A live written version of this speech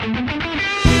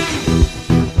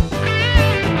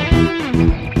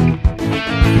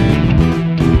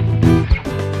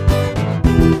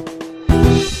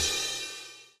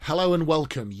Hello and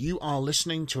welcome. You are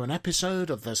listening to an episode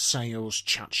of the Sales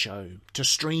Chat Show. To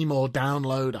stream or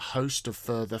download a host of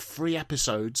further free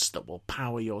episodes that will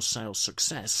power your sales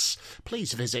success,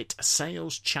 please visit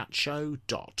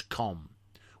saleschatshow.com.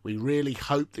 We really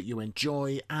hope that you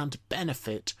enjoy and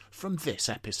benefit from this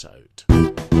episode.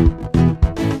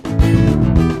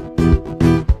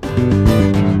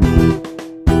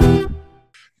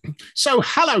 So,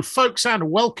 hello, folks, and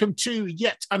welcome to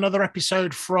yet another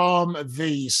episode from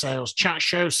the Sales Chat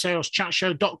Show,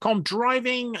 saleschatshow.com,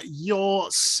 driving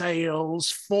your sales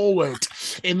forward.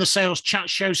 In the Sales Chat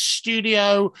Show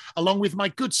studio, along with my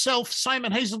good self,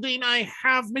 Simon Hazeldine, I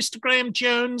have Mr. Graham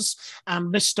Jones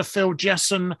and Mr. Phil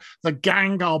Jesson. The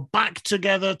gang are back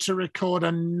together to record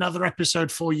another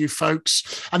episode for you,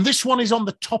 folks. And this one is on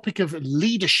the topic of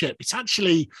leadership. It's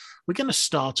actually, we're going to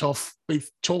start off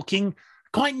with talking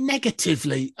quite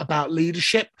negatively about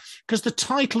leadership, because the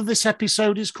title of this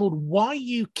episode is called Why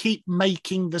You Keep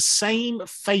Making the Same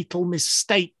Fatal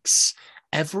Mistakes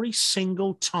Every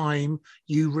Single Time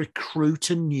You Recruit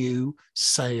a New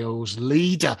Sales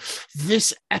Leader.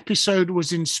 This episode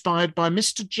was inspired by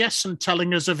Mr. Jesson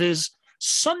telling us of his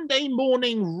Sunday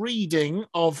morning reading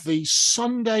of the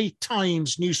Sunday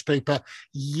Times newspaper.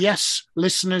 Yes,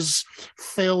 listeners,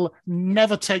 Phil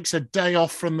never takes a day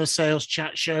off from the Sales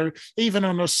Chat Show, even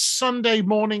on a Sunday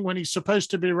morning when he's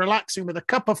supposed to be relaxing with a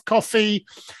cup of coffee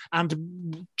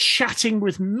and chatting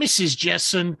with Mrs.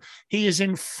 Jesson. He is,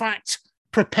 in fact,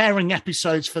 preparing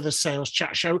episodes for the Sales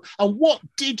Chat Show. And what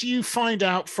did you find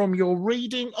out from your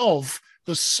reading of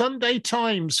the Sunday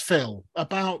Times, Phil,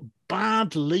 about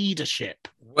bad leadership?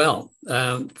 Well,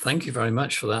 thank you very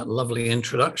much for that lovely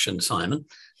introduction, Simon.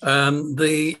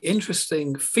 The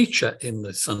interesting feature in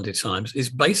the Sunday Times is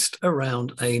based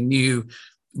around a new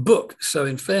book. So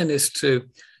in fairness to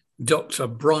Dr.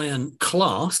 Brian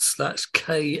Klaas, that's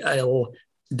Klaas,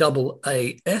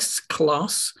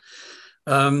 Klaas,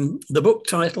 the book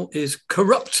title is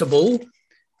Corruptible: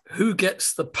 Who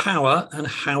Gets the Power and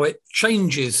How It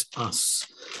Changes Us.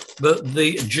 But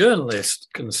the journalist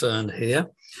concerned here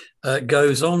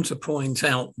goes on to point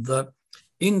out that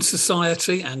in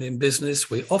society and in business,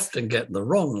 we often get the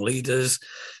wrong leaders,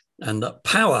 and that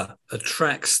power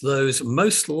attracts those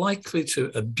most likely to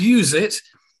abuse it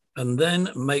and then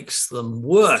makes them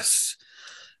worse.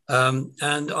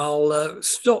 And I'll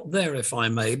stop there, if I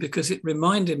may, because it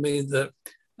reminded me that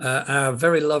our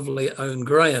very lovely own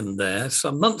Graham there,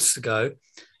 some months ago,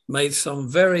 made some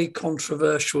very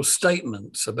controversial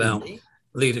statements about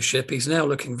leadership. He's now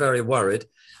looking very worried,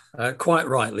 quite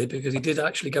rightly, because he did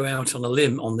actually go out on a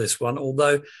limb on this one,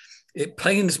 although it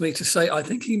pains me to say I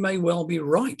think he may well be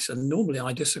right. And normally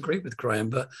I disagree with Graham,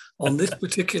 but on this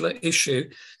particular issue,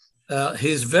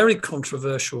 his very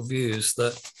controversial views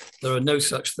that there are no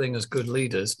such thing as good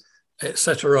leaders,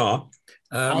 etc.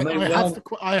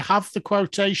 I have the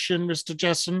quotation, Mr.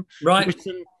 Jesson, right,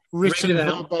 written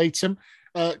verbatim.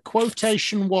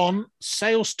 Quotation 1,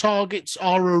 sales targets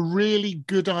are a really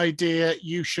good idea.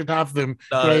 You should have them,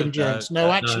 Graham Jones.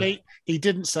 No, he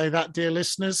didn't say that, dear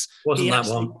listeners. Wasn't he that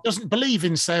one? Doesn't believe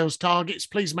in sales targets.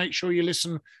 Please make sure you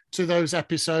listen to those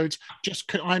episodes.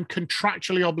 I'm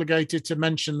contractually obligated to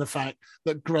mention the fact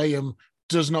that Graham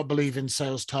does not believe in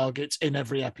sales targets in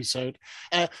every episode.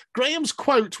 Graham's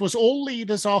quote was, all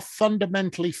leaders are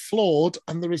fundamentally flawed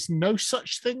and there is no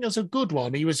such thing as a good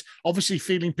one. He was obviously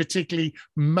feeling particularly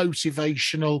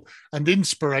motivational and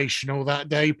inspirational that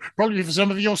day, probably for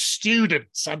some of your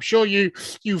students. I'm sure you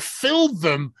filled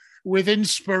them with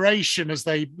inspiration as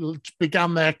they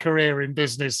began their career in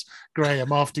business,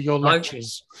 Graham, after your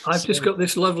lectures. I've just got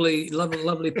this lovely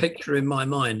picture in my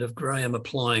mind of Graham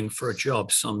applying for a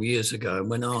job some years ago.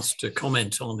 And when asked to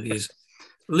comment on his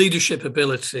leadership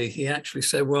ability, he actually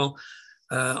said, well,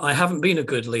 I haven't been a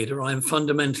good leader. I am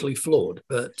fundamentally flawed.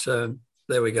 But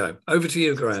there we go. Over to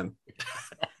you, Graham.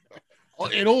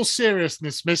 In all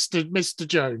seriousness, Mr.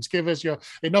 Jones, give us your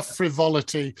enough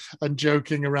frivolity and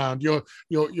joking around.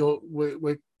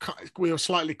 We're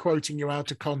slightly quoting you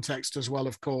out of context as well,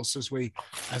 of course, as we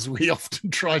often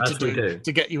try to do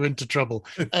to get you into trouble.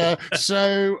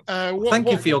 Thank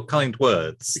you for your kind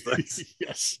words.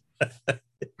 Yes.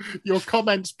 Your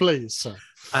comments, please, sir.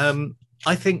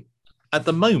 I think at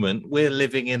the moment we're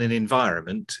living in an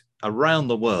environment around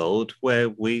the world where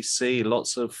we see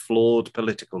lots of flawed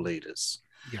political leaders.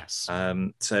 Yes.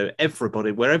 So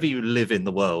everybody, wherever you live in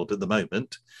the world at the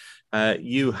moment,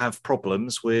 you have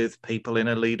problems with people in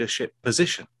a leadership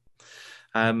position.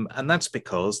 And that's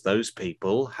because those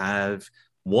people have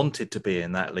wanted to be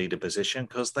in that leader position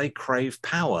because they crave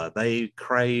power. They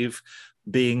crave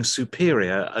being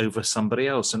superior over somebody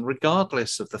else. And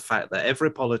regardless of the fact that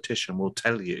every politician will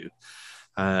tell you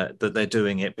that they're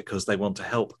doing it because they want to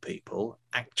help people,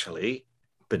 actually,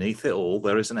 beneath it all,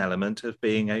 there is an element of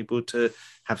being able to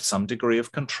have some degree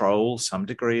of control, some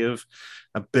degree of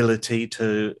ability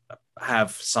to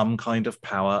have some kind of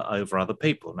power over other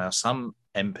people. Now, some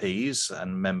MPs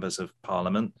and members of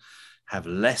parliament have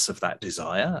less of that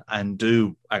desire and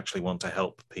do actually want to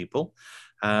help people.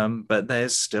 But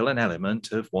there's still an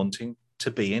element of wanting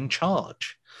to be in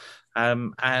charge.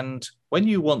 And when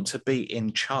you want to be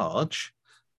in charge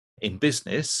in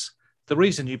business, the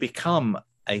reason you become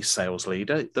a sales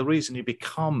leader, the reason you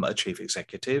become a chief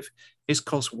executive is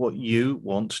because what you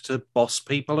want to boss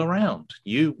people around.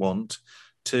 You want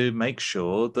to make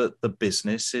sure that the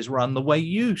business is run the way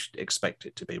you expect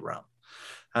it to be run.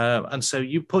 And so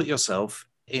you put yourself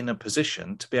in a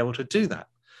position to be able to do that.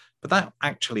 But that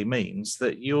actually means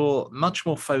that you're much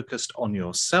more focused on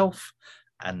yourself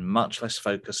and much less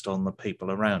focused on the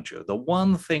people around you. The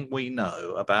one thing we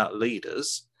know about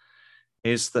leaders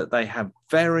is that they have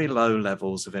very low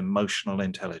levels of emotional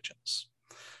intelligence.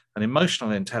 And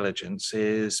emotional intelligence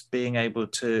is being able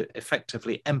to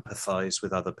effectively empathize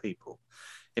with other people.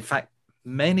 In fact,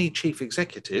 many chief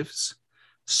executives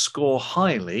score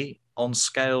highly on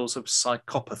scales of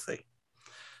psychopathy.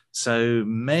 So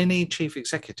many chief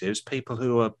executives, people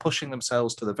who are pushing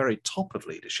themselves to the very top of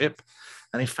leadership,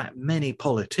 and in fact, many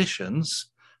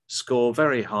politicians score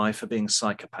very high for being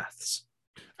psychopaths.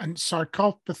 And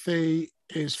psychopathy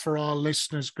is, for our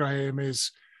listeners, Graham,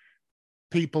 is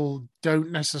people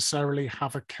don't necessarily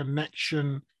have a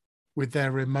connection with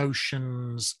their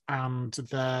emotions and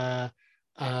their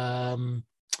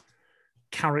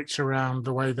character around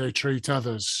the way they treat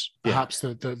others. Perhaps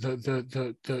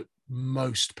that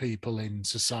most people in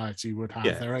society would have.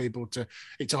 They're able to,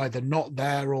 it's either not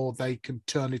there or they can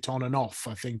turn it on and off,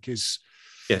 I think is.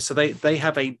 Yeah, so they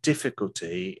have a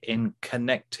difficulty in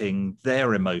connecting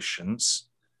their emotions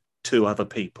to other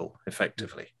people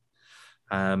effectively.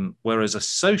 Whereas a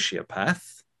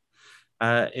sociopath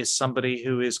is somebody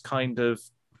who is kind of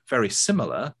very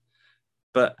similar,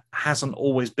 but hasn't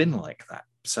always been like that.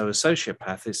 So a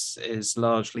sociopath is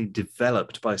largely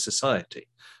developed by society.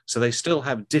 So they still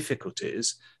have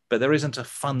difficulties, but there isn't a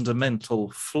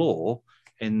fundamental flaw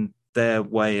in their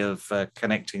way of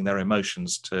connecting their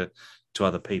emotions to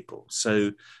other people.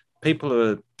 So people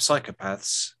who are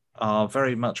psychopaths are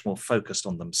very much more focused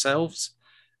on themselves,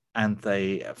 and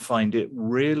they find it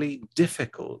really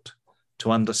difficult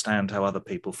to understand how other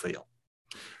people feel.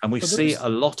 And we see a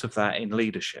lot of that in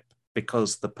leadership,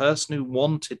 because the person who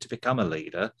wanted to become a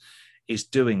leader is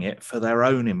doing it for their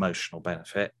own emotional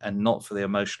benefit and not for the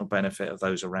emotional benefit of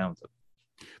those around them.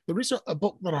 There is a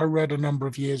book that I read a number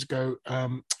of years ago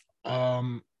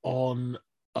on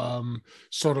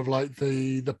sort of like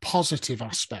the positive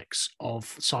aspects of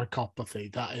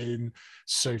psychopathy. That in,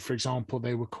 so for example,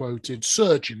 they were quoted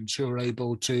surgeons who are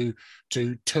able to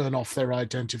turn off their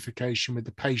identification with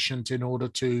the patient in order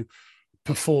to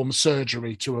perform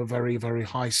surgery to a very, very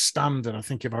high standard. I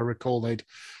think if I recall, they'd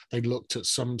looked at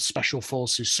some special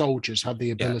forces soldiers had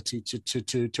the ability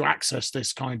to access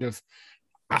this kind of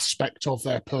aspect of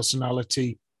their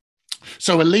personality.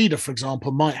 So a leader, for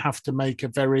example, might have to make a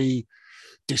very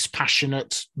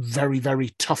dispassionate, very, very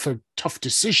tough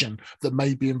decision that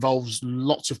maybe involves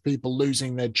lots of people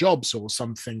losing their jobs or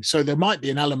something. So there might be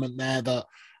an element there that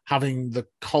having the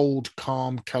cold,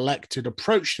 calm, collected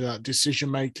approach to that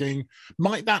decision-making,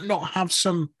 might that not have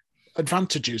some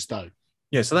advantages though?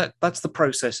 Yeah, so that's the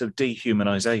process of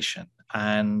dehumanization.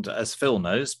 And as Phil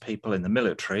knows, people in the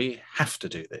military have to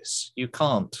do this. You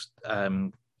can't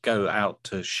go out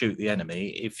to shoot the enemy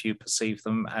if you perceive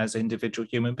them as individual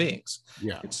human beings.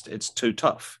 Yeah, it's too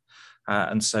tough.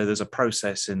 And so there's a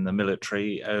process in the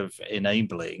military of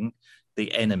enabling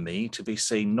the enemy to be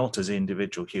seen not as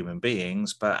individual human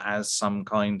beings, but as some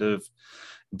kind of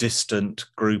distant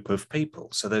group of people.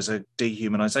 So there's a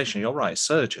dehumanization. You're right,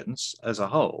 surgeons as a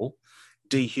whole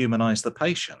dehumanize the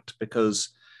patient because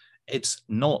it's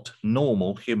not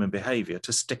normal human behavior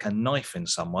to stick a knife in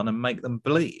someone and make them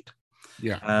bleed.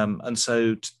 Yeah. And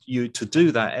so to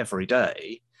do that every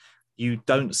day, you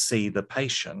don't see the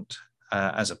patient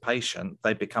as a patient,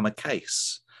 they become a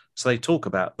case. So they talk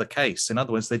about the case. In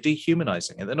other words, they're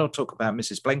dehumanizing it. They're not talking about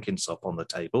Mrs. Blenkinsop on the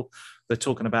table. They're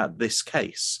talking about this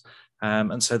case.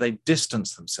 And so they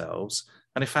distance themselves.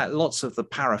 And in fact, lots of the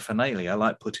paraphernalia,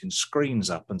 like putting screens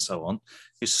up and so on,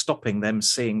 is stopping them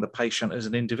seeing the patient as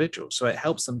an individual. So it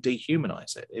helps them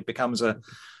dehumanize it. It becomes a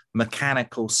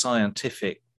mechanical,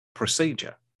 scientific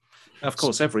procedure. Now, of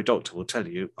course, every doctor will tell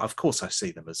you, of course, I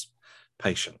see them as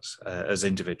patients as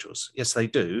individuals. Yes, they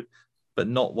do, but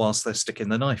not whilst they're sticking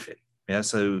the knife in. Yeah,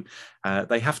 so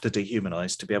they have to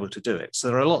dehumanize to be able to do it. So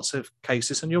there are lots of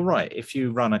cases, and you're right. If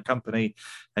you run a company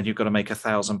and you've got to make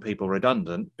 1,000 people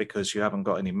redundant because you haven't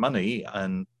got any money,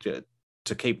 and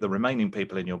to keep the remaining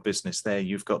people in your business there,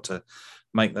 you've got to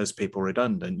make those people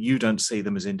redundant. You don't see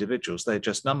them as individuals. They're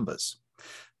just numbers.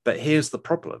 But here's the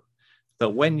problem, that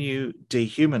when you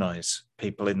dehumanize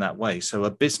people in that way, so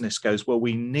a business goes, well,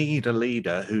 we need a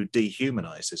leader who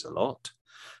dehumanizes a lot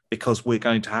because we're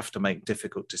going to have to make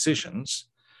difficult decisions.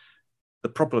 The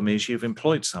problem is you've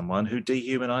employed someone who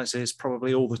dehumanizes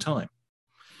probably all the time,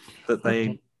 that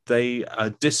they are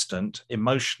distant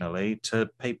emotionally to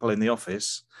people in the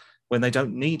office when they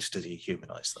don't need to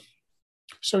dehumanize them.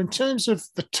 So in terms of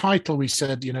the title, we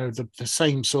said, you know, the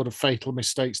same sort of fatal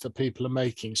mistakes that people are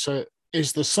making. So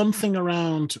is there something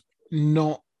around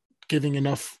not giving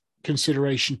enough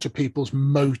consideration to people's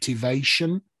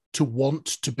motivation to want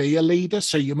to be a leader?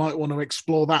 So you might want to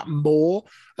explore that more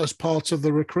as part of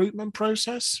the recruitment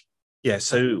process. Yeah,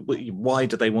 so why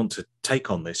do they want to take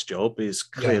on this job is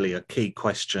clearly a key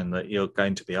question that you're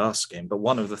going to be asking. But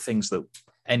one of the things that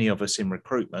any of us in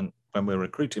recruitment, when we're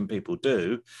recruiting people,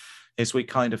 do is we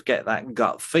kind of get that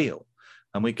gut feel.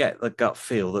 And we get the gut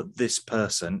feel that this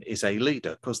person is a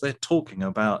leader because they're talking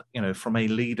about, you know, from a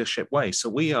leadership way. So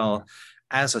we are,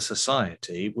 as a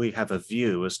society, we have a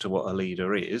view as to what a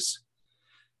leader is,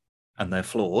 and they're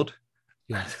flawed,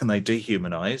 and they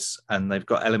dehumanize, and they've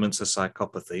got elements of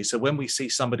psychopathy. So when we see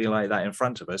somebody like that in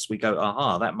front of us, we go,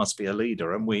 aha, that must be a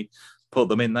leader, and we put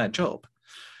them in that job.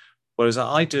 Whereas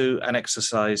I do an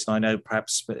exercise, and I know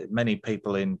perhaps many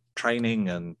people in training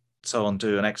and so on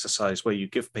do an exercise where you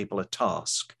give people a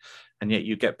task, and yet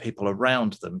you get people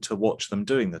around them to watch them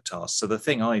doing the task. So the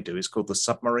thing I do is called the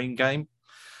submarine game.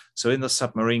 So in the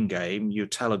submarine game, you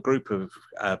tell a group of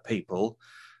people,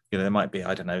 you know, there might be,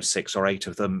 I don't know, 6 or 8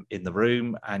 of them in the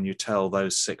room, and you tell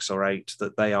those 6 or 8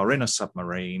 that they are in a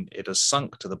submarine. It has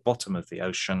sunk to the bottom of the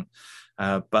ocean,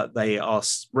 but they are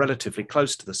relatively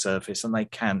close to the surface and they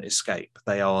can escape.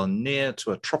 They are near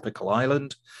to a tropical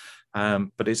island,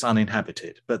 but it's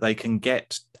uninhabited, but they can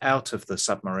get out of the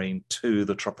submarine to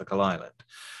the tropical island.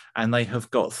 And they have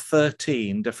got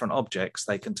 13 different objects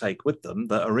they can take with them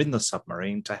that are in the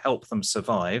submarine to help them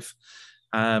survive.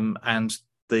 And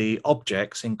the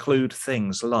objects include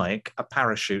things like a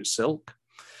parachute silk,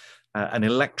 an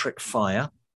electric fire.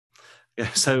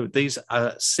 So these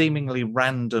are seemingly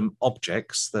random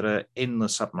objects that are in the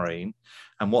submarine.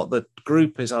 And what the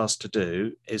group is asked to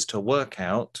do is to work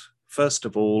out, first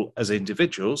of all, as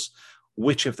individuals,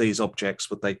 which of these objects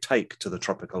would they take to the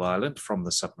tropical island from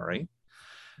the submarine?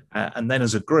 And then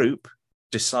as a group,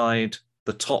 decide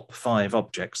the top 5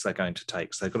 objects they're going to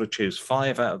take. So they've got to choose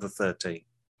 5 out of the 13.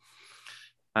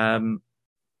 And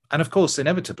of course,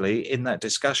 inevitably, in that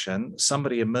discussion,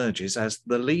 somebody emerges as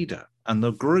the leader, and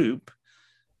the group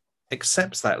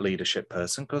accepts that leadership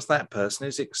person because that person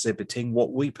is exhibiting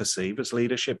what we perceive as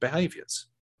leadership behaviors.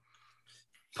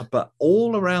 But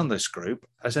all around this group,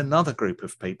 as another group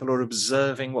of people are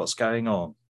observing what's going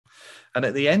on. And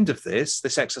at the end of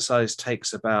this exercise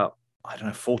takes about,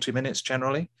 40 minutes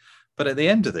generally. But at the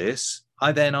end of this,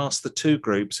 I then ask the 2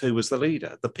 groups who was the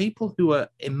leader. The people who are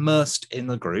immersed in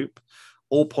the group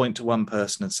all point to one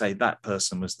person and say that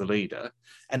person was the leader.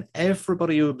 And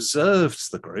everybody who observes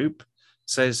the group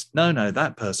says, no,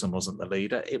 that person wasn't the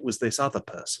leader. It was this other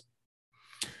person.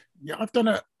 Yeah, I've done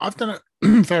a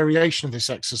variation of this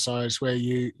exercise where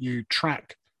you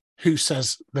track who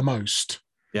says the most.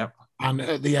 Yeah. And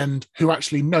at the end, who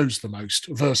actually knows the most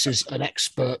versus an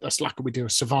expert. That's like we do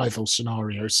a survival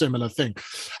scenario, similar thing.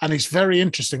 And it's very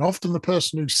interesting. Often the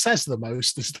person who says the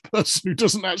most is the person who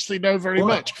doesn't actually know very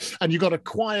much. And you've got a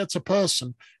quieter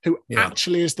person who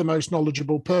actually is the most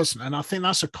knowledgeable person. And I think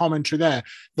that's a commentary there.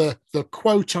 The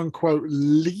quote unquote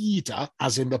leader,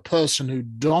 as in the person who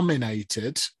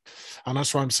dominated, and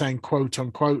that's why I'm saying quote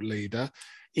unquote leader,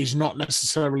 is not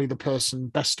necessarily the person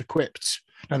best equipped.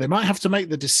 Now, they might have to make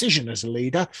the decision as a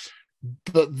leader,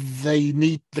 but they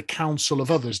need the counsel of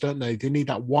others, don't they? They need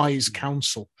that wise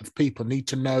counsel of people, need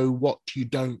to know what you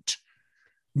don't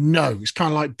know. It's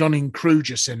kind of like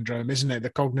Dunning-Kruger syndrome, isn't it? The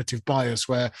cognitive bias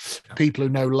where people who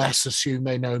know less assume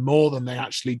they know more than they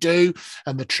actually do,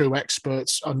 and the true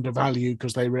experts undervalue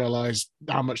because they realize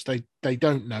how much they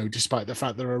don't know, despite the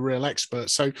fact they're a real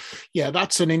expert. So, yeah,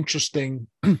 that's an interesting,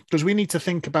 because we need to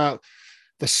think about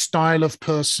the style of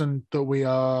person that we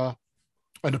are,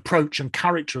 an approach and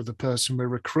character of the person we're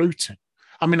recruiting.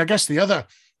 I mean, I guess the other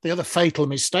fatal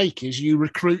mistake is you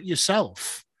recruit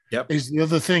yourself. Yep. is the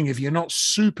other thing. If you're not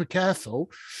super careful,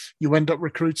 you end up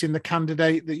recruiting the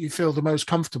candidate that you feel the most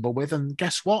comfortable with. And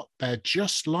guess what? They're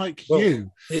just like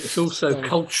you. It's also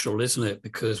cultural, isn't it?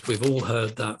 Because we've all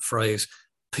heard that phrase,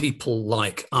 people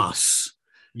like us,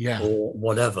 or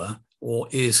whatever, or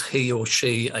is he or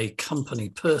she a company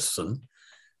person?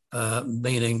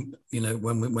 Meaning,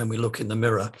 when we look in the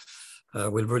mirror,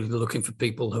 we're really looking for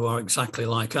people who are exactly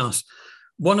like us.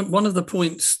 One of the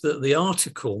points that the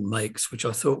article makes, which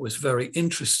I thought was very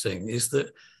interesting, is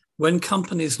that when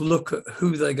companies look at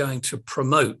who they're going to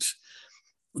promote,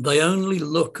 they only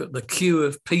look at the queue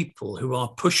of people who are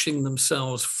pushing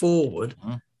themselves forward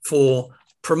for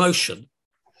promotion.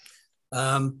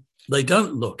 They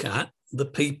don't look at the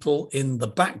people in the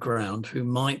background who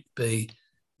might be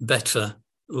better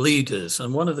leaders.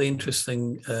 And one of the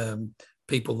interesting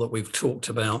people that we've talked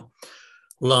about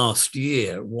last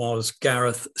year was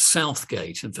Gareth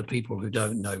Southgate. And for people who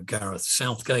don't know Gareth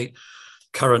Southgate,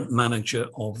 current manager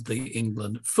of the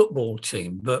England football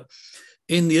team. But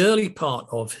in the early part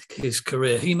of his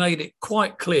career, he made it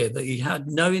quite clear that he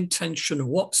had no intention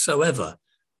whatsoever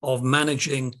of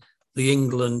managing the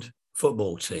England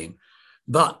football team.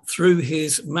 But through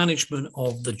his management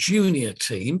of the junior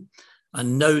team,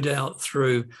 and no doubt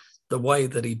through the way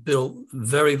that he built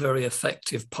very, very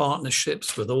effective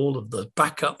partnerships with all of the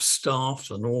backup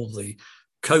staff and all the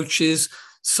coaches,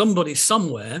 somebody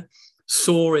somewhere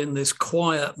saw in this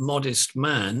quiet, modest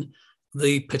man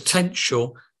the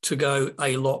potential to go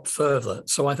a lot further.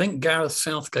 So I think Gareth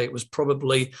Southgate was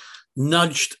probably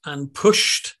nudged and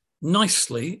pushed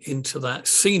nicely into that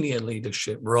senior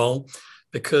leadership role,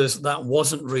 because that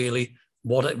wasn't really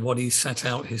what he set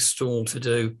out his stall to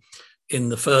do in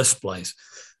the first place.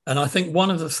 And I think one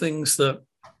of the things that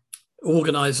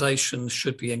organizations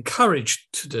should be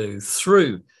encouraged to do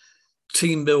through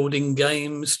team building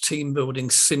games, team building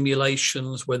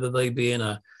simulations, whether they be in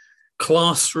a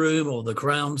classroom or the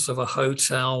grounds of a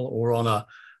hotel or on a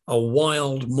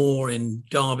wild moor in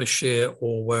Derbyshire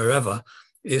or wherever,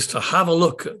 is to have a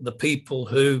look at the people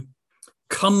who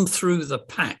come through the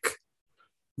pack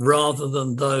rather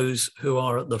than those who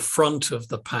are at the front of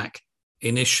the pack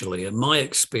initially. And my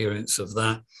experience of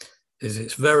that is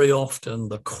it's very often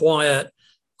the quiet,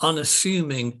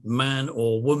 unassuming man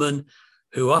or woman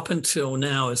who up until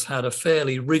now has had a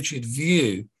fairly rigid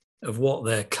view of what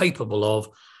they're capable of,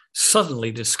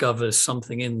 suddenly discovers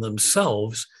something in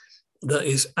themselves that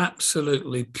is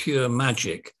absolutely pure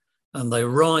magic. And they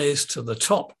rise to the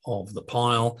top of the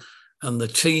pile, and the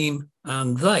team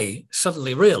and they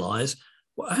suddenly realize,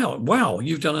 wow,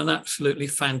 you've done an absolutely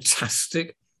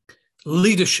fantastic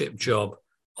leadership job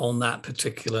on that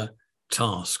particular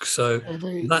task. So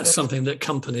that's something that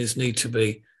companies need to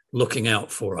be looking out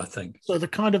for, I think. So the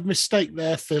kind of mistake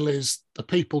there, Phil, is the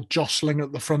people jostling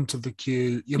at the front of the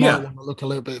queue. You might want to look a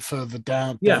little bit further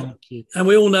down the queue. And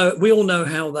we all know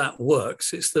how that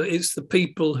works. It's the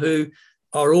people who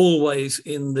are always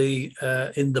in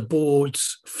the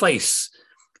board's face,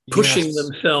 pushing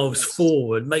themselves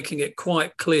forward, making it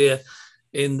quite clear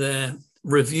in their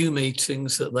review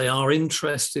meetings that they are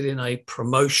interested in a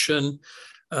promotion.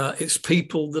 It's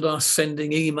people that are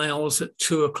sending emails at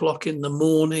 2:00 in the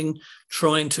morning,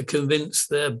 trying to convince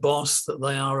their boss that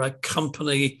they are a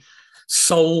company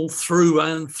soul through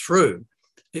and through.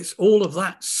 It's all of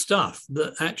that stuff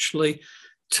that actually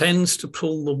tends to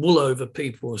pull the wool over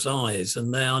people's eyes,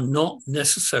 and they are not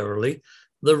necessarily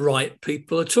the right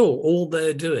people at all. All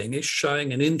they're doing is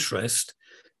showing an interest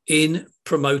in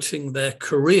promoting their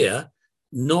career,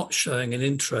 not showing an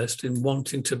interest in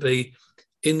wanting to be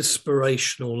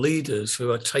inspirational leaders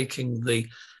who are taking the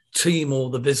team or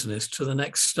the business to the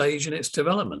next stage in its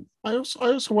development. I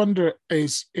also wonder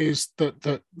is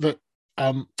that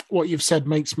what you've said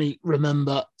makes me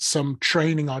remember some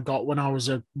training I got when I was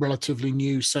a relatively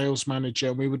new sales manager,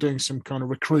 and we were doing some kind of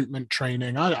recruitment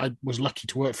training. I was lucky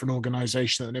to work for an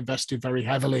organization that invested very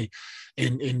heavily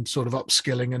in sort of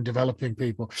upskilling and developing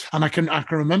people. And I can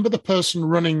remember the person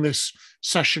running this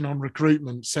session on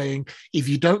recruitment saying, if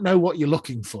you don't know what you're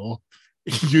looking for,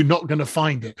 you're not going to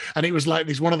find it. And it was like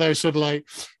this one of those sort of like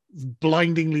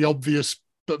blindingly obvious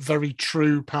but very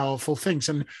true, powerful things.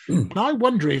 And I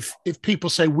wonder if people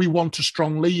say, we want a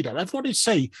strong leader. Everyone would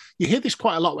say, you hear this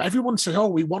quite a lot. Everyone says, oh,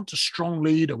 we want a strong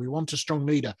leader. We want a strong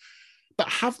leader. But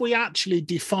have we actually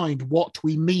defined what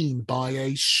we mean by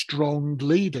a strong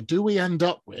leader? Do we end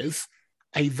up with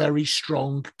a very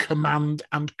strong command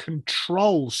and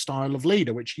control style of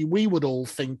leader, which we would all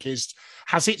think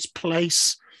has its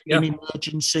place in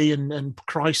emergency and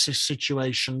crisis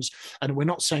situations. And we're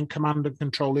not saying command and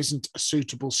control isn't a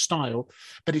suitable style,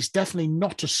 but it's definitely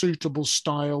not a suitable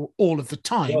style all of the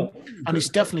time. And it's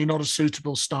definitely not a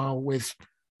suitable style with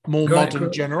more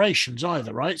modern generations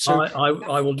either, right? So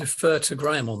I will defer to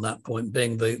Graham on that point,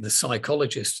 being the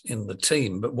psychologist in the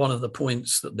team. But one of the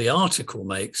points that the article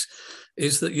makes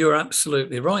is that you're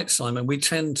absolutely right, Simon. We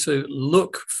tend to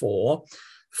look for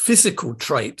physical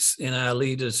traits in our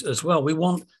leaders as well. We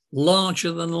want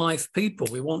larger than life people.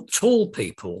 We want tall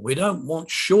people. We don't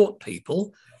want short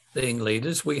people being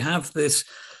leaders. We have this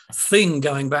thing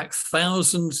going back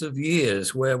thousands of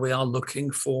years where we are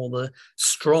looking for the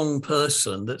strong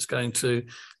person that's going to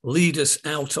lead us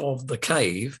out of the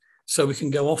cave so we can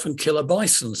go off and kill a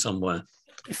bison somewhere.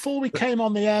 Before we came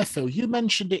on the air, Phil, you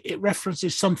mentioned it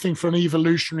references something from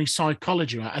evolutionary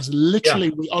psychology, as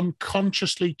literally we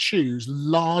unconsciously choose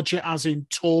larger as in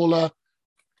taller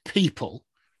people.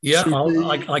 Yeah,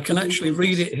 I can actually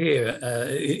read it here.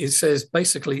 It says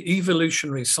basically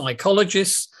evolutionary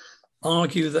psychologists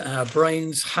argue that our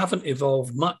brains haven't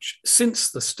evolved much since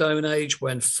the Stone Age,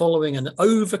 when following an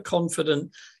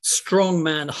overconfident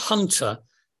strongman hunter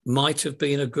might have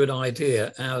been a good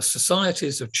idea. Our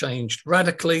societies have changed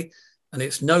radically, and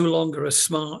it's no longer a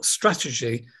smart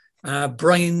strategy. Our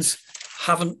brains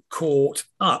haven't caught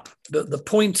up. But the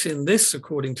point in this,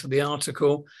 according to the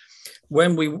article,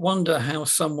 when we wonder how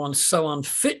someone so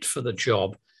unfit for the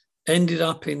job ended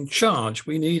up in charge,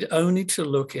 we need only to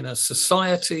look in a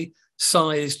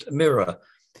society-sized mirror.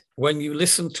 When you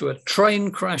listen to a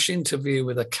train crash interview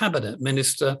with a cabinet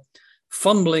minister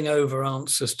fumbling over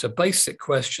answers to basic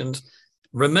questions,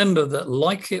 remember that,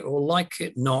 like it or like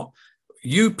it not,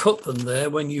 you put them there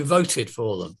when you voted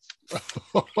for them.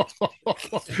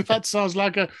 That sounds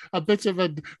like a bit of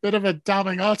a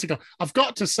damning article. I've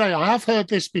got to say, I have heard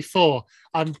this before.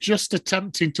 I'm just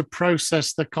attempting to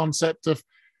process the concept of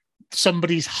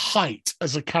somebody's height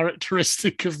as a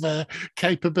characteristic of their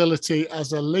capability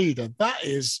as a leader.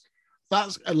 That's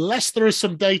unless there is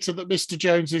some data that Mr.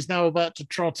 Jones is now about to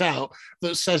trot out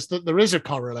that says that there is a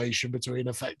correlation between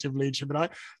effective leadership and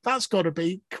height, that's got to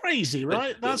be crazy,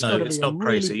 right? That's got to be it's not really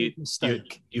crazy. Big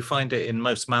mistake. You find it in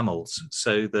most mammals,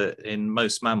 so that in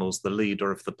most mammals, the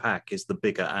leader of the pack is the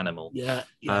bigger animal. Yeah.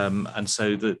 And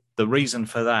so the reason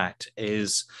for that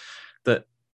is that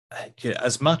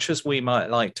as much as we might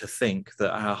like to think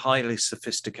that our highly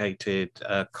sophisticated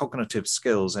cognitive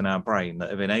skills in our brain that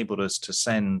have enabled us to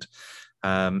send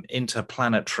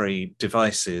interplanetary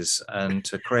devices and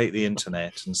to create the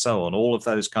internet and so on, all of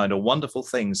those kind of wonderful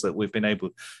things that we've been able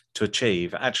to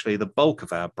achieve, actually the bulk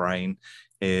of our brain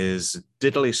is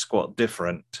diddly squat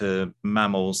different to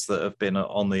mammals that have been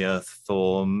on the earth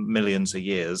for millions of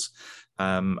years,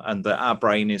 and that our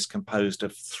brain is composed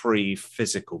of 3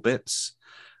 physical bits,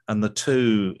 and the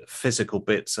 2 physical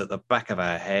bits at the back of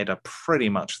our head are pretty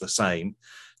much the same.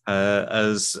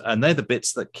 And they're the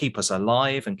bits that keep us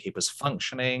alive and keep us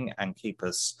functioning and keep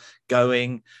us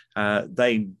going.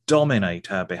 They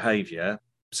dominate our behavior.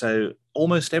 So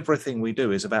almost everything we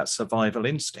do is about survival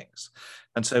instincts.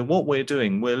 And so what we're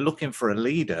doing, we're looking for a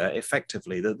leader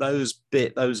effectively that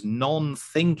those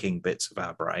non-thinking bits of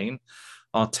our brain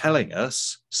are telling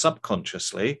us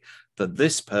subconsciously that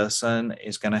this person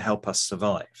is going to help us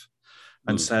survive.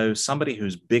 And so somebody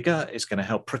who's bigger is going to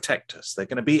help protect us. They're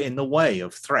going to be in the way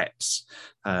of threats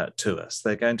to us.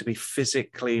 They're going to be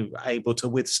physically able to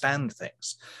withstand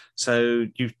things. So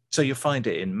you find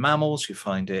it in mammals, you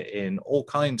find it in all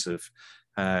kinds of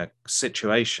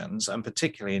situations, and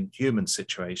particularly in human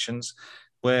situations,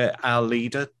 where our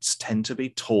leaders tend to be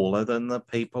taller than the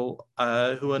people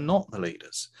who are not the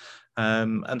leaders.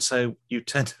 And so you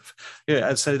tend to,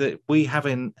 and so that we have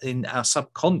in our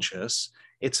subconscious,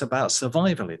 it's about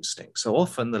survival instinct. So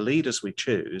often the leaders we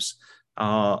choose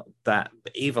are that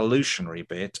evolutionary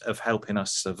bit of helping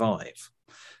us survive.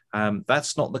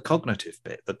 That's not the cognitive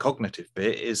bit. The cognitive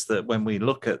bit is that when we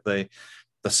look at the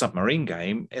submarine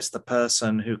game, it's the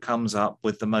person who comes up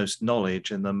with the most knowledge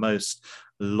and the most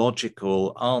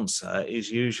logical answer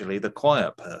is usually the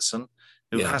quiet person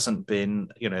who hasn't been,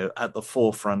 at the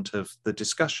forefront of the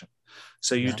discussion.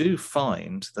 So you do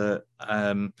find that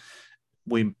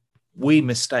we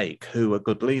mistake who a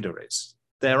good leader is.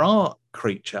 There are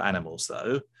creature animals,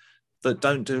 though, that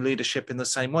don't do leadership in the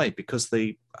same way, because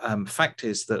the fact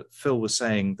is that Phil was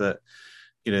saying that,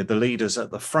 the leaders at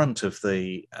the front of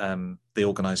the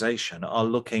organization are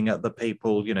looking at the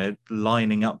people,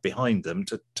 lining up behind them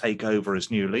to take over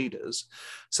as new leaders.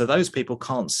 So those people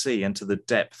can't see into the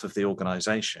depth of the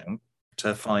organization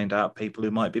to find out people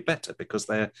who might be better, because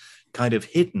they're kind of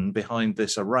hidden behind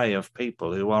this array of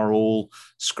people who are all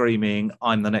screaming,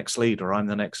 I'm the next leader, I'm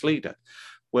the next leader.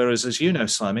 Whereas, as you know,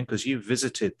 Simon, because you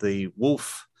visited the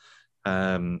Wolf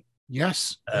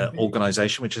yes,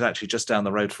 organization, which is actually just down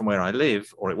the road from where I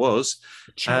live, or it was.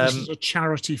 This is a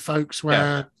charity, folks,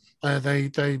 where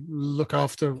they look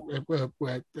after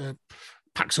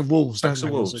packs of wolves. Packs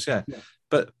of wolves, yeah.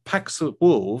 But packs of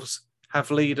wolves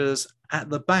have leaders at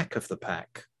the back of the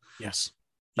pack. Yes.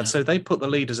 And so they put the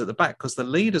leaders at the back, because the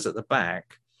leaders at the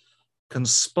back can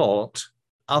spot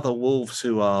other wolves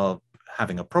who are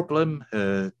having a problem,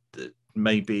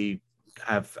 maybe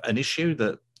have an issue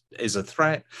that is a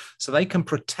threat. So they can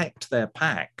protect their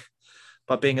pack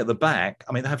by being at the back.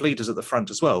 I mean, they have leaders at the front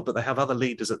as well, but they have other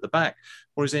leaders at the back.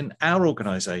 Whereas in our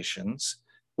organizations,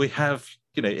 we have,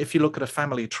 if you look at a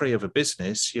family tree of a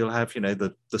business, you'll have,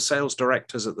 the sales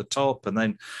directors at the top, and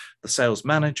then the sales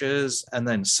managers, and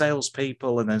then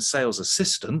salespeople, and then sales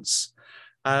assistants.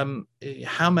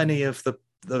 How many of the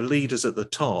leaders at the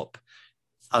top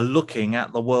are looking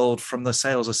at the world from the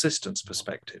sales assistant's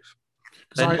perspective?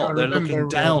 They're looking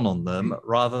down on them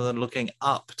rather than looking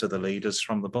up to the leaders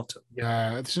from the bottom.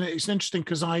 Yeah, it's interesting,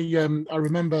 because I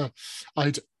remember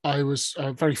I was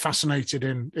very fascinated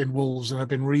in wolves, and I've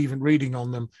been reading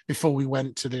on them before we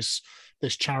went to this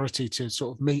charity to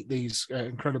sort of meet these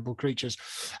incredible creatures.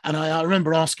 And I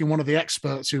remember asking one of the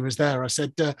experts who was there, I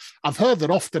said, I've heard that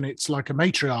often it's like a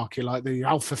matriarchy, like the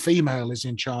alpha female is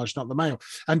in charge, not the male.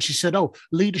 And she said, oh,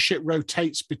 leadership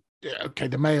rotates. Okay,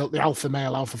 the alpha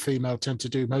male, alpha female tend to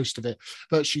do most of it.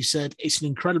 But she said it's an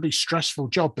incredibly stressful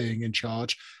job being in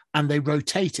charge, and they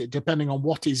rotate it depending on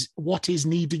what is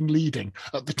needing leading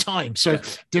at the time. So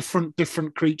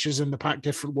different creatures in the pack,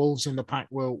 different wolves in the pack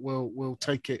will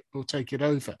take it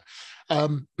over.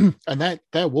 And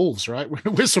they're wolves, right?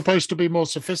 We're supposed to be more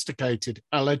sophisticated,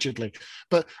 allegedly.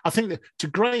 But I think that, to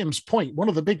Graham's point, one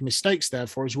of the big mistakes,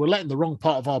 therefore, is we're letting the wrong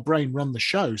part of our brain run the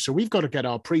show. So we've got to get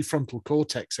our prefrontal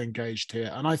cortex engaged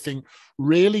here. And I think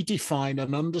really define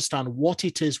and understand what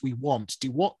it is we want.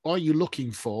 What are you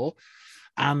looking for?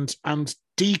 And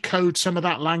decode some of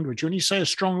that language. When you say a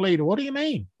strong leader, what do you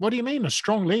mean? What do you mean a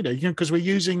strong leader? Because we're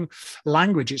using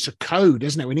language. It's a code,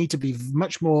 isn't it? We need to be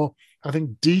much more, I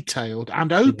think, detailed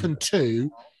and open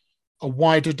to a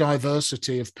wider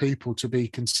diversity of people to be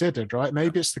considered, right?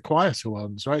 Maybe it's the quieter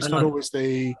ones, right? It's not always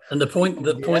the... And the point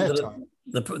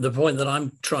that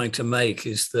I'm trying to make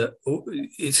is that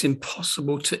it's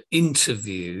impossible to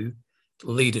interview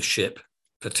leadership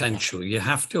potential. You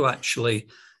have to actually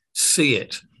see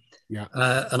it. Yeah.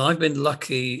 And I've been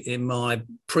lucky in my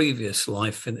previous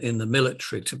life in the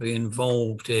military to be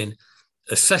involved in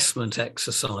assessment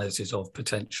exercises of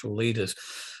potential leaders.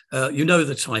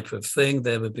 The type of thing.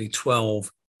 There would be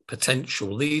 12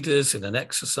 potential leaders in an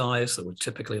exercise that would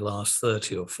typically last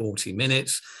 30 or 40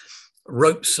 minutes,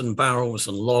 ropes and barrels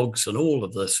and logs and all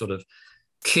of the sort of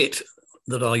kit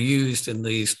that are used in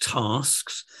these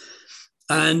tasks.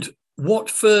 And what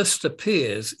first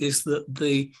appears is that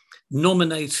the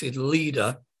nominated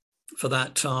leader for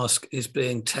that task is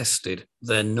being tested.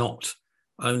 They're not.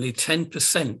 Only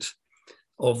 10%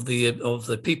 of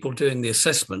the people doing the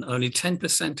assessment, only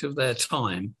 10% of their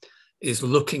time is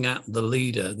looking at the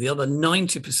leader. The other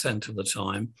 90% of the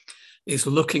time is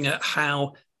looking at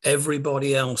how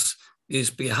everybody else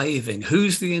is behaving.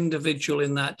 Who's the individual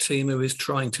in that team who is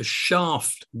trying to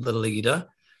shaft the leader,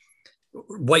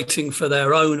 waiting for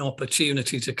their own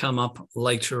opportunity to come up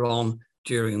later on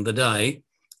during the day?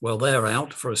 Well, they're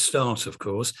out for a start, of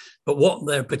course. But what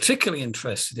they're particularly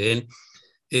interested in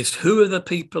is who are the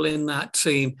people in that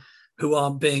team who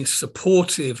are being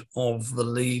supportive of the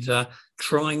leader,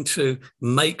 trying to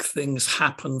make things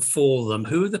happen for them?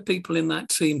 Who are the people in that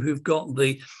team who've got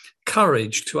the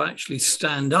courage to actually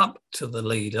stand up to the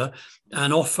leader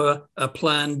and offer a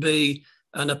plan B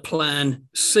and a plan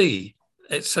C,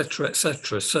 etc.,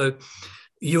 etc.? So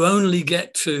you only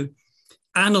get to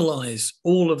analyze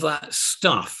all of that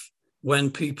stuff when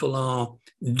people are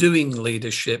doing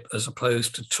leadership, as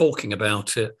opposed to talking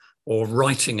about it or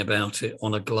writing about it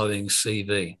on a glowing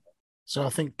CV. So I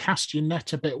think cast your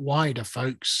net a bit wider,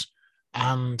 folks.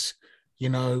 And,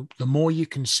 the more you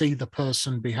can see the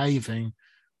person behaving,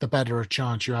 the better a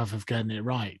chance you have of getting it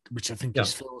right, which I think Yeah.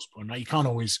 is Phil's point. Right? You can't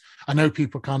always, I know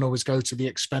people can't always go to the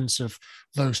expense of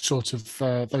those sort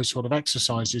of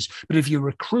exercises, but if you're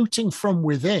recruiting from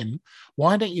within,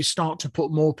 why don't you start to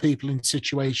put more people in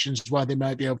situations where they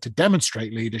might be able to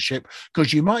demonstrate leadership?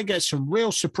 Because you might get some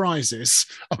real surprises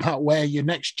about where your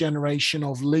next generation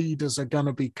of leaders are going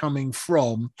to be coming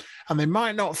from, and they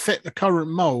might not fit the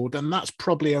current mold. And that's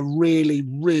probably a really,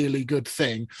 really good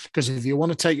thing, because if you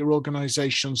want to take your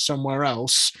organization somewhere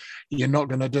else, you're not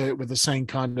going to do it with the same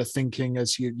kind of thinking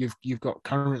as you've got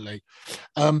currently.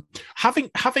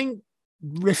 Having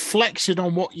reflected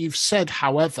on what you've said,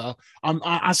 however,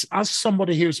 as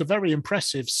somebody who's a very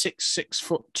impressive 6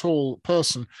 foot tall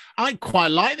person, I quite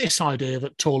like this idea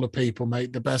that taller people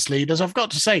make the best leaders. I've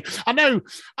got to say, I know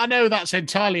that's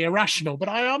entirely irrational, but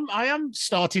I am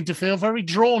starting to feel very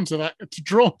drawn to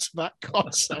that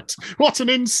concept. What an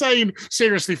insane,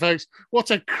 seriously, folks,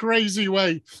 what a crazy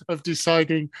way of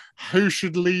deciding who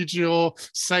should lead your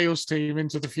sales team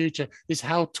into the future is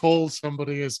how tall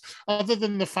somebody is, other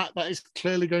than the fact that it's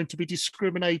clearly going to be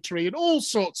discriminatory in all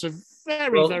sorts of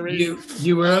very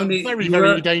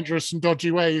dangerous and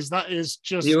dodgy ways. That is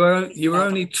just you were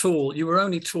only tall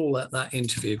at that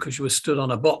interview because you were stood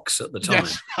on a box at the time.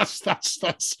 Yes,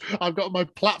 that's I've got my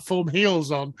platform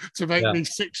heels on to make me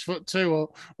 6'2"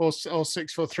 or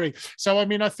 6'3". So I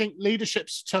mean, I think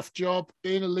leadership's a tough job.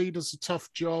 Being a leader's a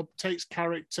tough job. Takes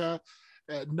character.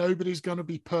 Nobody's going to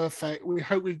be perfect. We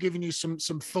hope we've given you some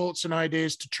thoughts and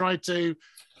ideas to try to,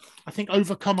 I think,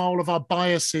 overcome all of our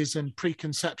biases and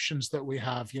preconceptions that we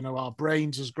have. You know, our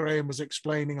brains, as Graham was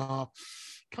explaining, are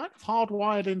kind of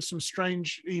hardwired in some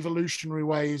strange evolutionary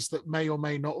ways that may or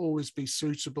may not always be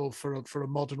suitable for a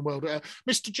modern world.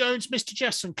 Mr. Jones, Mr.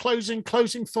 Jesson, closing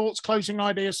thoughts, closing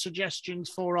ideas, suggestions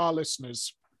for our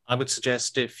listeners. I would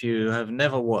suggest, if you have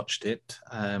never watched it,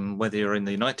 whether you're in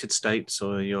the United States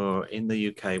or you're in the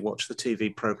UK, watch the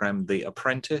TV program The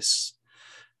Apprentice.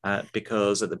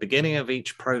 Because at the beginning of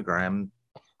each program,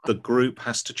 the group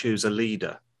has to choose a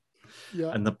leader.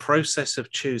 Yeah. And the process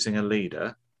of choosing a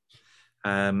leader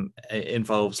it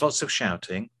involves lots of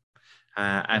shouting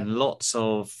and lots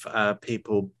of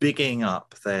people bigging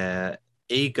up their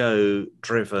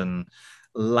ego-driven,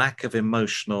 lack of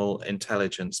emotional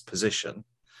intelligence position.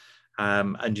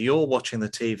 And you're watching the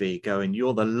TV going,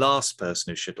 you're the last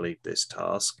person who should lead this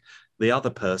task. The other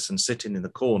person sitting in the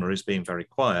corner is being very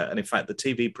quiet. And in fact, the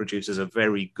TV producers are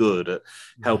very good at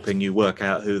helping you work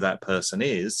out who that person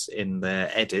is in their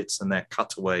edits and their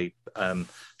cutaway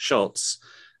shots.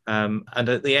 And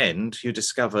at the end, you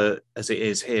discover, as it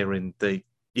is here in the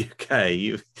UK,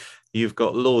 you've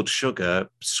got Lord Sugar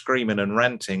screaming and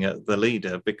ranting at the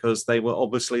leader because they were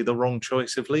obviously the wrong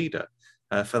choice of leader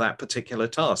for that particular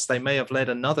task. They may have led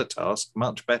another task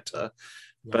much better,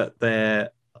 but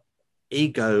their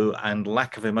ego and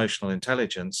lack of emotional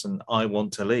intelligence and I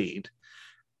want to lead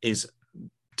is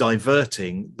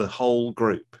diverting the whole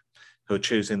group who are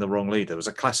choosing the wrong leader. There was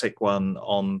a classic one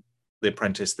on The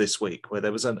Apprentice this week where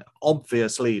there was an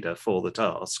obvious leader for the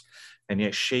task, and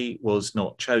yet she was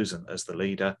not chosen as the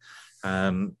leader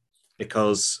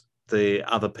because the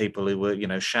other people who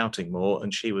were, shouting more,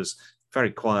 and she was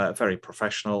very quiet, very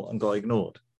professional, and got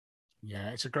ignored. Yeah,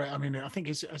 it's a great. I mean, I think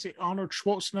is it Arnold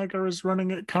Schwarzenegger is running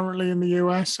it currently in the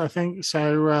US. I think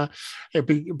so. It'd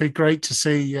be great to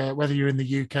see whether you're in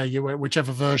the UK,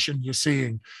 whichever version you're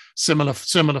seeing, similar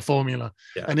formula.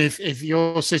 Yeah. And if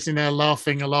you're sitting there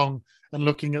laughing along and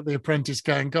looking at The Apprentice,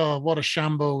 going, "God, what a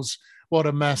shambles! What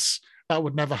a mess! That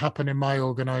would never happen in my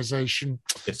organisation."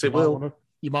 Yes, it will.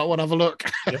 You might want to have a look.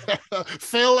 Yeah.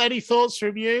 Phil, any thoughts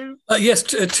from you? Yes,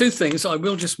 two things. I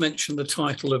will just mention the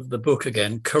title of the book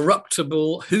again,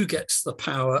 Corruptible, Who Gets the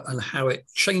Power and How It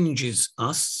Changes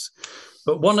Us.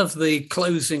 But one of the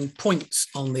closing points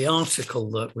on the article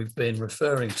that we've been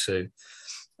referring to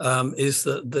is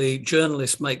that the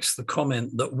journalist makes the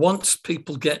comment that once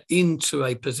people get into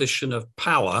a position of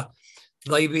power,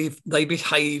 they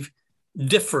behave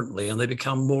differently and they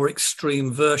become more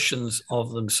extreme versions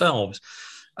of themselves.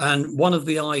 And one of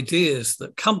the ideas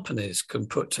that companies can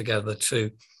put together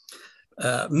to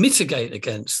mitigate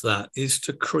against that is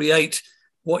to create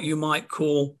what you might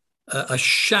call a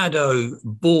shadow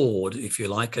board, if you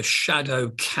like, a shadow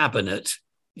cabinet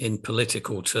in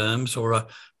political terms, or a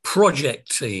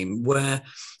project team where,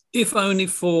 if only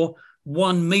for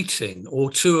one meeting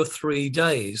or 2 or 3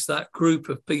 days, that group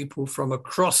of people from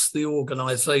across the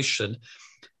organization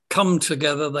come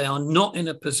together. They are not in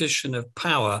a position of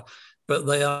power, but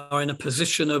they are in a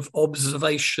position of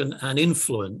observation and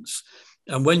influence.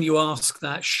 And when you ask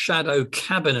that shadow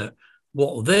cabinet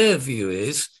what their view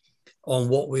is, on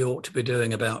what we ought to be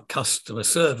doing about customer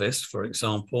service, for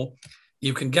example,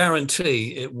 you can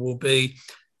guarantee it will be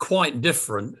quite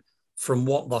different from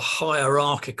what the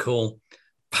hierarchical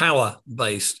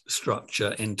power-based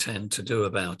structure intend to do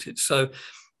about it. So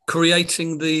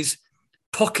creating these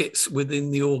pockets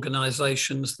within the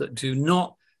organizations that do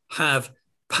not have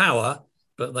power,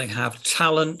 but they have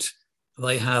talent,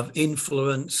 they have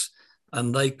influence,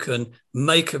 and they can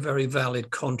make a very valid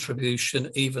contribution,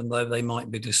 even though they might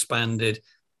be disbanded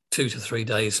 2 to 3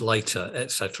 days later,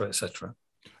 et cetera, et cetera.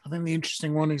 I think the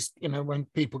interesting one is, when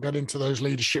people get into those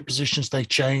leadership positions, they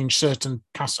change. Certain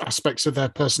aspects of their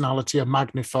personality are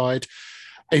magnified.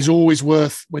 Is always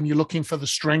worth, when you're looking for the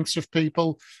strengths of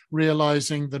people,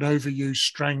 realizing that overused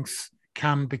strength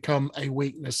can become a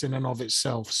weakness in and of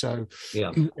itself. So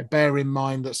bear in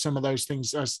mind that some of those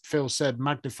things, as Phil said,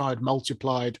 magnified,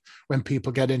 multiplied when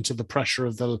people get into the pressure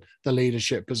of the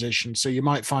leadership position. So you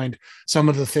might find some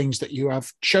of the things that you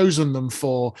have chosen them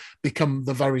for become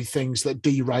the very things that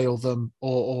derail them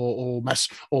or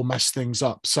mess things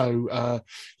up. So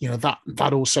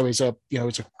that also is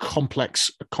it's a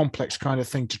complex kind of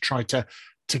thing to try to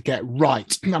get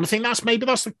right. And I think that's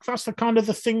the kind of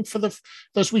the thing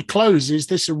as we close. Is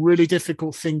this a really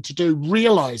difficult thing to do?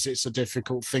 Realize it's a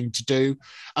difficult thing to do,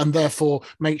 and therefore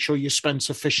make sure you spend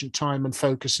sufficient time and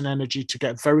focus and energy to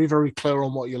get very, very clear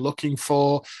on what you're looking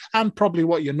for and probably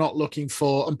what you're not looking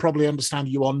for, and probably understand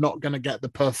you are not going to get the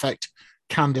perfect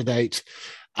candidate.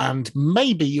 And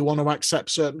maybe you want to accept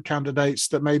certain candidates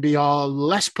that maybe are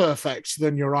less perfect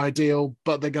than your ideal,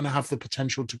 but they're going to have the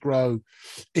potential to grow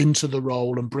into the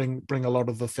role and bring a lot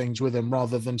of the things with them,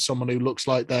 rather than someone who looks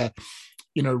like they're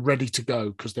ready to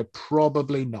go, because they're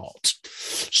probably not.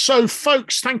 So,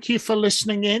 folks, thank you for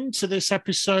listening in to this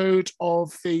episode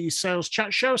of the Sales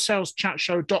Chat Show,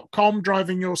 saleschatshow.com,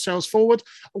 driving your sales forward.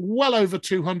 Well over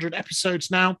 200 episodes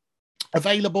now.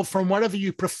 Available from wherever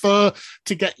you prefer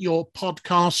to get your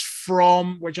podcasts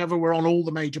from, whichever. We're on all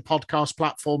the major podcast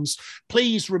platforms.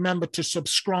 Please remember to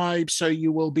subscribe so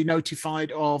you will be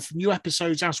notified of new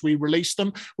episodes as we release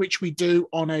them, which we do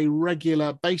on a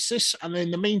regular basis. And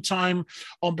in the meantime,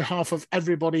 on behalf of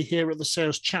everybody here at the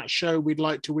Sales Chat Show, we'd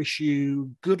like to wish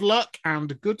you good luck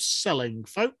and good selling,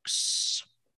 folks.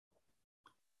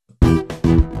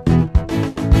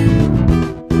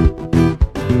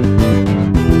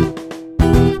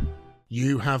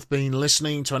 You have been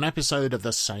listening to an episode of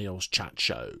the Sales Chat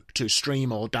Show. To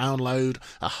stream or download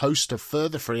a host of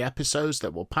further free episodes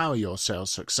that will power your sales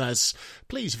success,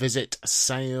 please visit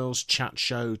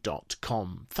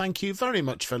saleschatshow.com. Thank you very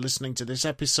much for listening to this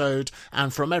episode,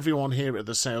 and from everyone here at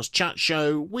the Sales Chat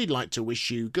Show, we'd like to wish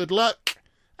you good luck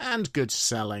and good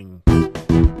selling.